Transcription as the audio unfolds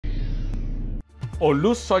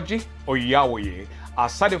Olusoji Oyawoye are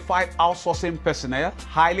certified outsourcing personnel,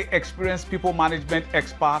 highly experienced people management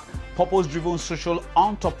expert, purpose-driven social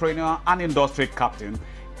entrepreneur, and industry captain.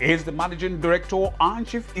 He is the Managing Director and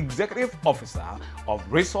Chief Executive Officer of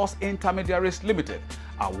Resource Intermediaries Limited,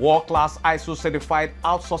 a world-class ISO-certified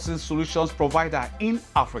outsourcing solutions provider in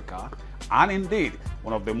Africa, and indeed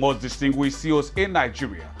one of the most distinguished CEOs in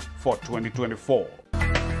Nigeria for 2024.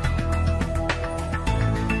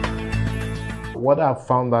 What I've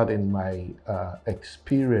found out in my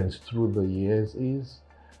experience through the years is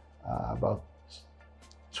about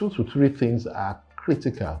 2 to 3 things are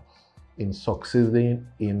critical in succeeding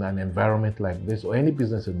in an environment like this or any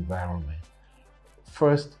business environment.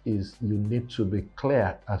 First is you need to be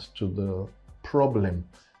clear as to the problem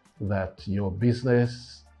that your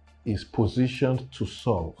business is positioned to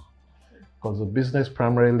solve, because the business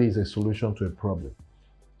primarily is a solution to a problem.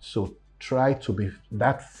 So try to be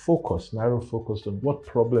that focused, narrow focused on what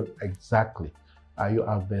problem exactly are you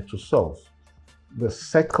out there to solve. The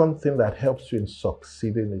second thing that helps you in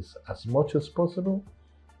succeeding is, as much as possible,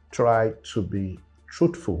 try to be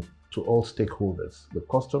truthful to all stakeholders, the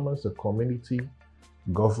customers, the community,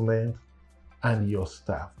 government, and your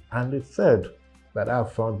staff. And the third that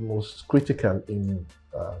I've found most critical in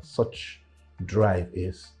such drive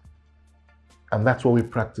is, and that's what we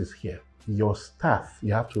practice here, your staff.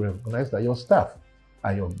 You have to recognize that your staff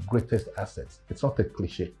are your greatest assets. It's not a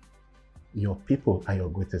cliche. Your people are your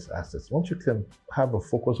greatest assets. Once you can have a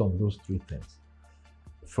focus on those 3 things,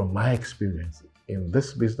 from my experience in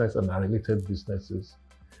this business and our related businesses,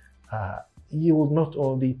 you will not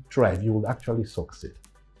only thrive, you will actually succeed.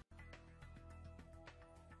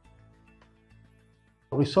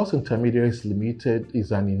 Resource Intermediaries Limited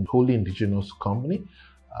is an wholly indigenous company.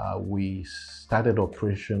 We started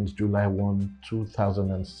operations July 1,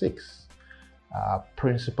 2006. Our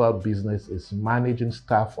principal business is managing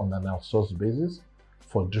staff on an outsourced basis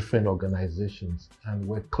for different organizations. And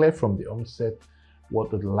we're clear from the onset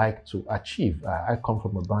what we'd like to achieve. I come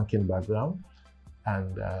from a banking background,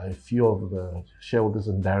 and a few of the shareholders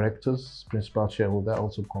and directors, principal shareholder,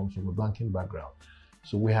 also comes from a banking background.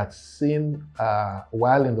 So we had seen,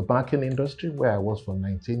 while in the banking industry, where I was for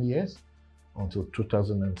 19 years, until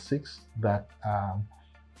 2006, that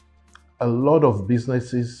a lot of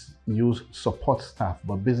businesses use support staff,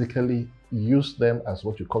 but basically use them as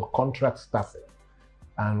what you call contract staffing.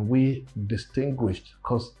 And we distinguished,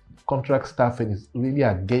 because contract staffing is really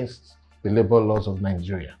against the labor laws of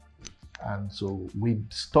Nigeria. And so we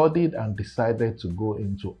studied and decided to go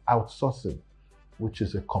into outsourcing, which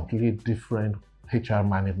is a completely different HR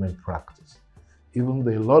management practice. Even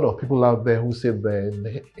though a lot of people out there who say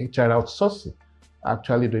the HR outsourcing are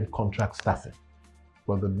actually doing contract staffing.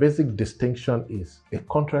 But the basic distinction is a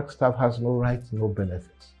contract staff has no rights, no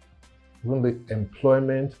benefits. Even the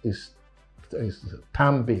employment is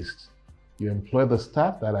term-based. You employ the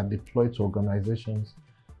staff that are deployed to organizations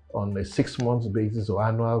on a 6-month basis or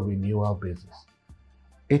annual renewal basis.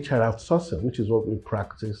 HR outsourcing, which is what we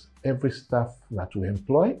practice, every staff that we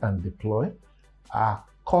employ and deploy are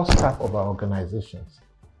core staff of our organizations.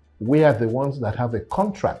 We are the ones that have a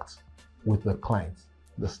contract with the clients.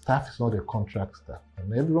 The staff is not a contract staff.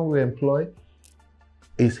 And everyone we employ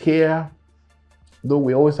is here, though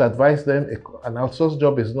we always advise them an outsourced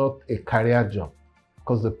job is not a career job,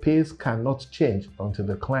 because the pays cannot change until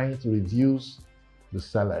the client reviews the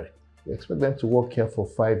salary. We expect them to work here for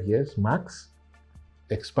 5 years max,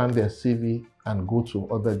 expand their CV, and go to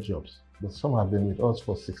other jobs. But some have been with us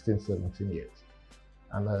for 16, 17 years.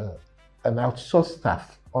 And an outsourced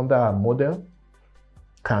staff under our model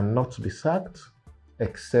cannot be sacked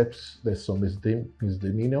except there's some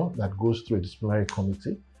misdemeanor that goes through a disciplinary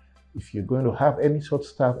committee. If you're going to have any such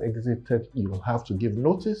staff exited, you will have to give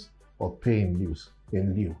notice or pay in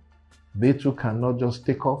lieu. They too cannot just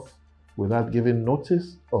take off without giving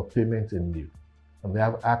notice or payment in lieu. And they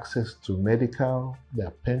have access to medical, they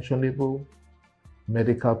are pensionable,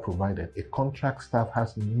 medical provided. A contract staff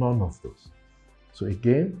has none of those. So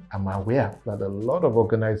again, I'm aware that a lot of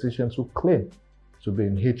organizations who claim to be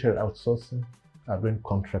in HR outsourcing are doing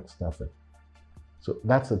contract staffing. So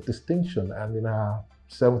that's a distinction. And in our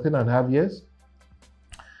 17.5 years,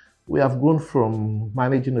 we have grown from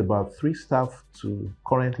managing about 3 staff to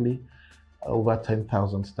currently over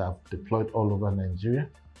 10,000 staff deployed all over Nigeria.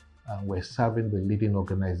 And we're serving the leading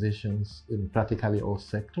organizations in practically all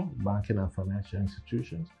sectors, banking and financial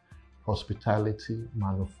institutions, hospitality,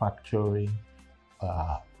 manufacturing.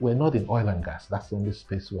 We're not in oil and gas. That's the only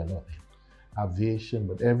space we're not in. Aviation,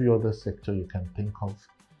 but every other sector you can think of,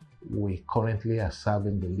 we currently are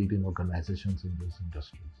serving the leading organizations in those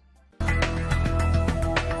industries.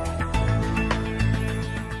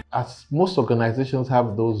 as most organizations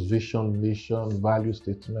have those vision, mission, value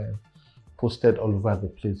statement posted all over the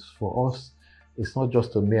place, for us, it's not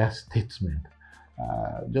just a mere statement.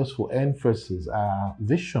 Just for emphasis, our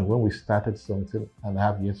vision when we started something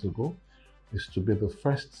 1.5 years ago is to be the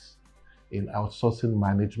first in outsourcing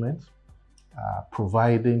management,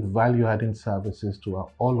 providing value-adding services to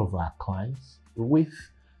all of our clients with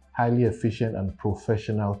highly efficient and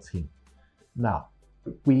professional team. Now,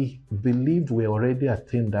 we believed we already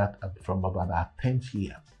attained that from about our 10th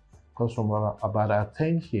year. Because from about our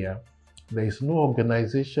 10th year, there is no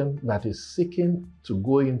organization that is seeking to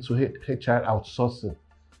go into HR outsourcing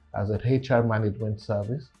as a HR management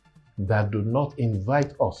service that do not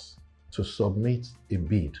invite us to submit a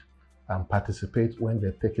bid and participate when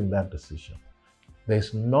they're taking that decision.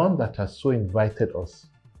 There's none that has so invited us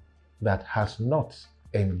that has not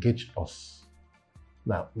engaged us.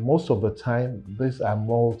 Now, most of the time, these are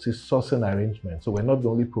multi-sourcing arrangements, so we're not the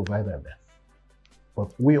only provider there.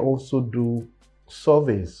 But we also do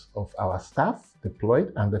surveys of our staff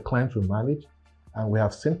deployed and the clients we manage, and we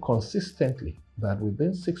have seen consistently that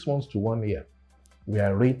within 6 months to 1 year, we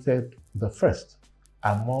are rated the first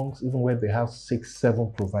amongst even where they have 6,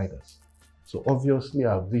 7 providers. So obviously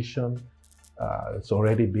our vision it's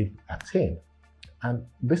already been attained. And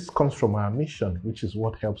this comes from our mission, which is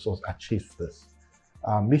what helps us achieve this.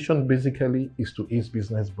 Our mission basically is to ease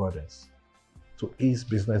business burdens. To ease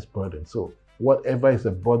business burdens. So whatever is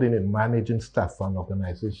a burden in managing staff for an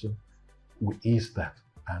organization, we ease that.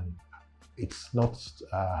 And it's not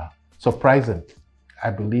surprising.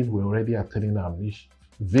 I believe we're already attaining our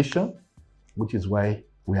vision, which is why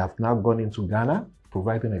we have now gone into Ghana,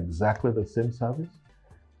 providing exactly the same service.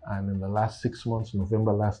 And in the last 6 months,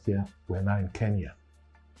 November last year, we're now in Kenya.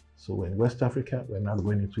 So we're in West Africa, we're now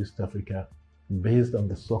going into East Africa, based on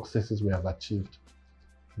the successes we have achieved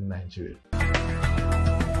in Nigeria.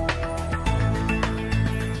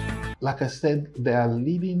 Like I said, there are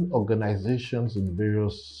leading organizations in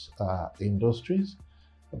various industries,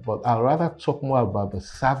 but I'd rather talk more about the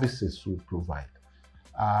services we provide.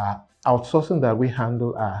 Outsourcing that we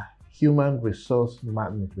handle are human resource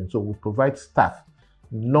management. So we provide staff,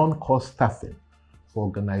 non-core staffing for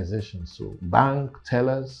organizations. So bank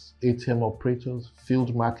tellers, ATM operators,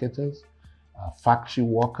 field marketers, factory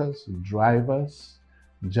workers, drivers,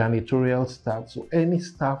 janitorial staff. So any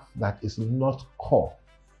staff that is not core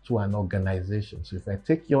to an organization. So if I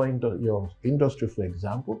take your industry, for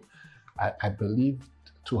example, I believe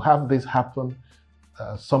to have this happen,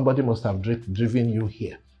 somebody must have driven you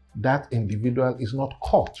here. That individual is not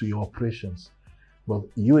core to your operations, but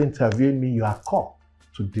you interviewing me, you are core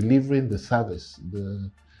to delivering the service.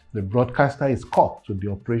 The broadcaster is core to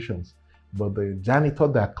the operations, but the janitor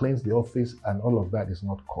that cleans the office and all of that is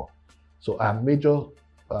not core. So our major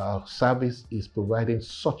service is providing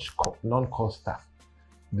such non-core staff.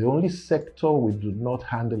 The only sector we do not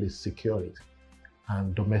handle is security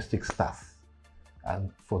and domestic staff.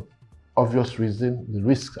 And for obvious reason, the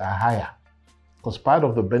risks are higher. Because part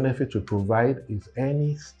of the benefit we provide is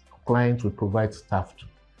any client we provide staff to,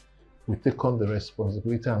 we take on the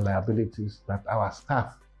responsibility and liabilities that our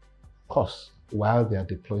staff cause while they are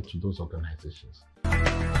deployed to those organizations.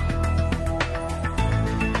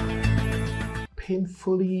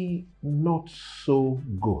 Painfully not so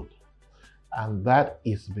good. And that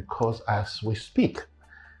is because as we speak,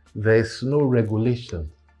 there is no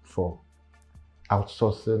regulation for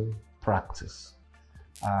outsourcing practice.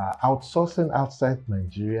 Outsourcing outside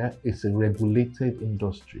Nigeria is a regulated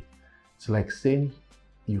industry. It's like saying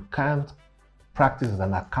you can't practice as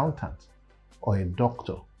an accountant or a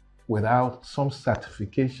doctor without some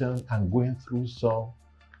certification and going through some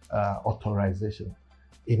authorization.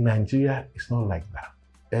 In Nigeria, it's not like that.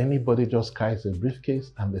 Anybody just carries a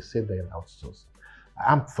briefcase and they say they're outsourcing.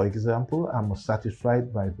 For example, I'm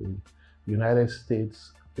certified by the United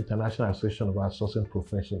States International Association of Outsourcing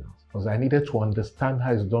Professionals because I needed to understand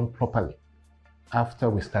how it's done properly after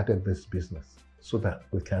we started this business so that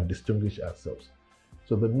we can distinguish ourselves.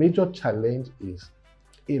 So the major challenge is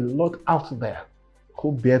a lot out there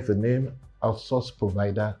who bear the name outsource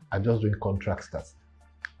provider are just doing contract staff.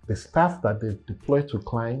 The staff that they deploy to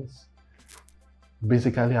clients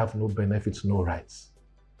basically have no benefits, no rights.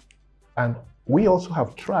 And we also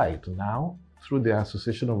have tried now through the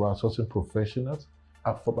Association of Outsourcing Professionals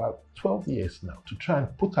for about 12 years now to try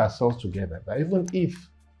and put ourselves together that even if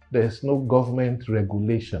there's no government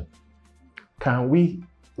regulation, can we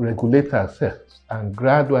regulate ourselves and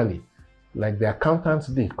gradually, like the accountants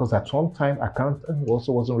did, because at one time accounting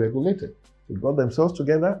also wasn't regulated. They got themselves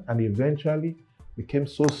together and eventually became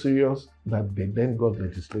so serious that they then got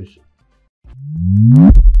legislation.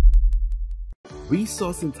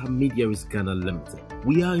 Resource Intermediaries Ghana Limited.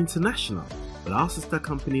 We are international, with our sister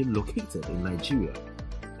company located in Nigeria,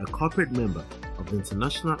 a corporate member of the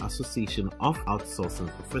International Association of Outsourcing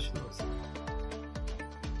Professionals.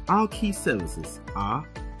 Our key services are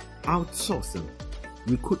outsourcing,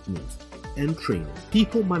 recruitment and training.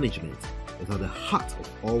 People management is at the heart of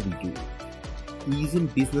all we do. Easing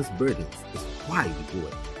business burdens is why we do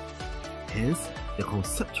it. Hence, the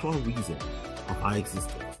conceptual reason of our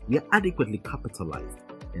existence. We are adequately capitalized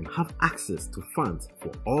and have access to funds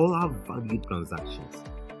for all our valued transactions.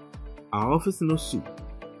 Our office in Osu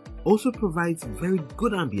also provides very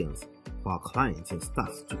good ambience for our clients and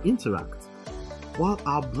staff to interact, while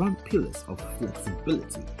our brand pillars of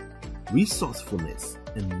flexibility, resourcefulness,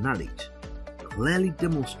 and knowledge clearly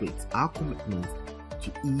demonstrates our commitment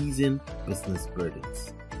to easing business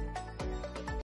burdens.